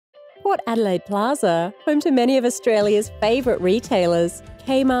Port Adelaide Plaza, home to many of Australia's favourite retailers,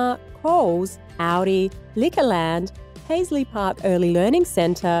 Kmart, Coles, Audi, Liquorland, Paisley Park Early Learning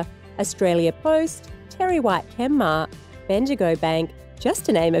Centre, Australia Post, Terry White Chemmart, Bendigo Bank, just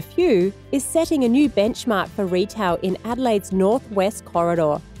to name a few, is setting a new benchmark for retail in Adelaide's northwest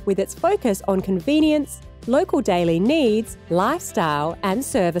corridor, with its focus on convenience, local daily needs, lifestyle and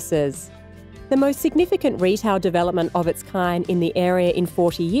services. The most significant retail development of its kind in the area in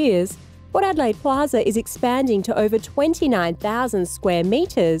 40 years, Port Adelaide Plaza is expanding to over 29,000 square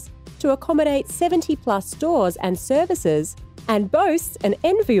metres to accommodate 70-plus stores and services and boasts an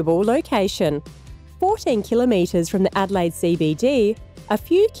enviable location. 14 kilometres from the Adelaide CBD, a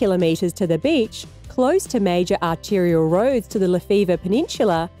few kilometres to the beach, close to major arterial roads to the Lefevre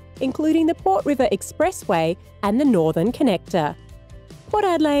Peninsula, including the Port River Expressway and the Northern Connector. Port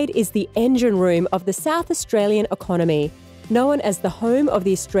Adelaide is the engine room of the South Australian economy, known as the home of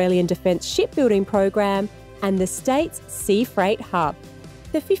the Australian Defence Shipbuilding Program and the state's sea freight hub.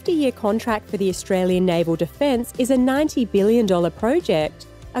 The 50-year contract for the Australian Naval Defence is a $90 billion project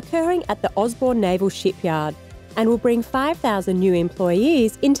occurring at the Osborne Naval Shipyard and will bring 5,000 new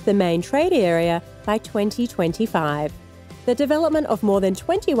employees into the main trade area by 2025. The development of more than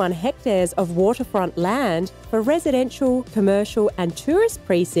 21 hectares of waterfront land for residential, commercial and tourist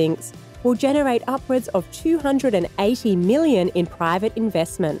precincts will generate upwards of $280 million in private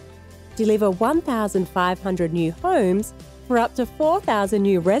investment, deliver 1,500 new homes for up to 4,000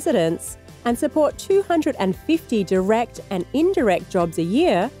 new residents, and support 250 direct and indirect jobs a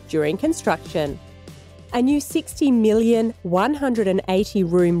year during construction. A new $60 million,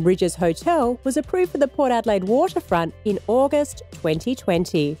 180-room Ridges Hotel was approved for the Port Adelaide waterfront in August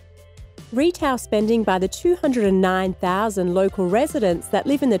 2020. Retail spending by the 209,000 local residents that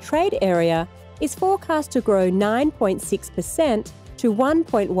live in the trade area is forecast to grow 9.6% to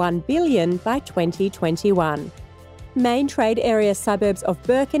 $1.1 billion by 2021. Main trade area suburbs of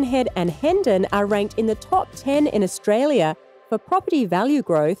Birkenhead and Hendon are ranked in the top 10 in Australia for property value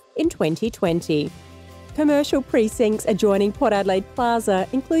growth in 2020. Commercial precincts adjoining Port Adelaide Plaza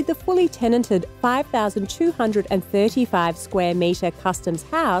include the fully tenanted 5,235 square metre Customs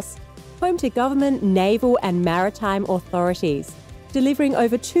House, home to government, naval and maritime authorities, delivering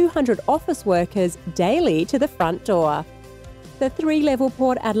over 200 office workers daily to the front door. The three-level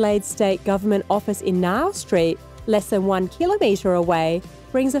Port Adelaide State Government office in Niall Street, less than 1 kilometre away,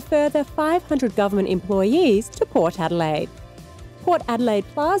 brings a further 500 government employees to Port Adelaide. Port Adelaide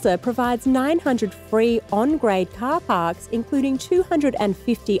Plaza provides 900 free on-grade car parks, including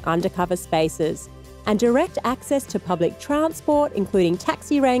 250 undercover spaces, and direct access to public transport, including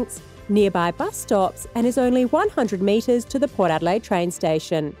taxi ranks, nearby bus stops, and is only 100 metres to the Port Adelaide train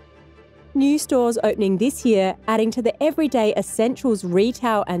station. New stores opening this year, adding to the everyday essentials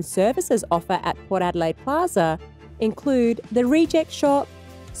retail and services offer at Port Adelaide Plaza, include The Reject Shop,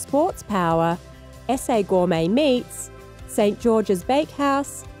 Sports Power, SA Gourmet Meats, St George's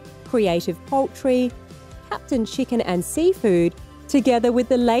Bakehouse, Creative Poultry, Captain Chicken and Seafood, together with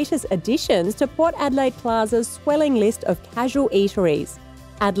the latest additions to Port Adelaide Plaza's swelling list of casual eateries,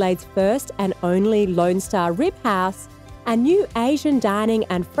 Adelaide's first and only Lone Star Rib House, and new Asian dining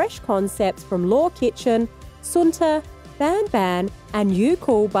and fresh concepts from Law Kitchen, Sunta, Ban Ban, and You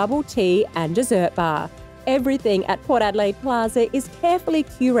Cool Bubble Tea and Dessert Bar. Everything at Port Adelaide Plaza is carefully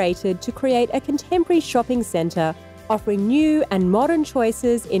curated to create a contemporary shopping centre offering new and modern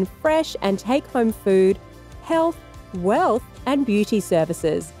choices in fresh and take-home food, health, wealth and beauty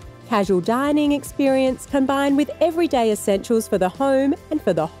services. Casual dining experience combined with everyday essentials for the home and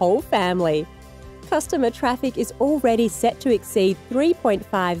for the whole family. Customer traffic is already set to exceed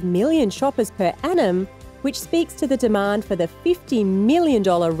 3.5 million shoppers per annum, which speaks to the demand for the $50 million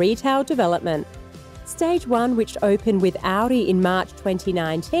retail development. Stage 1, which opened with Audi in March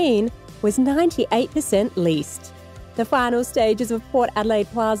 2019, was 98% leased. The final stages of Port Adelaide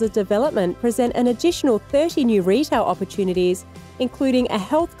Plaza's development present an additional 30 new retail opportunities, including a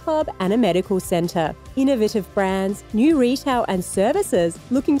health club and a medical centre. Innovative brands, new retail and services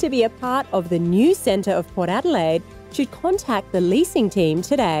looking to be a part of the new centre of Port Adelaide should contact the leasing team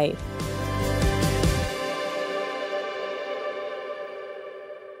today.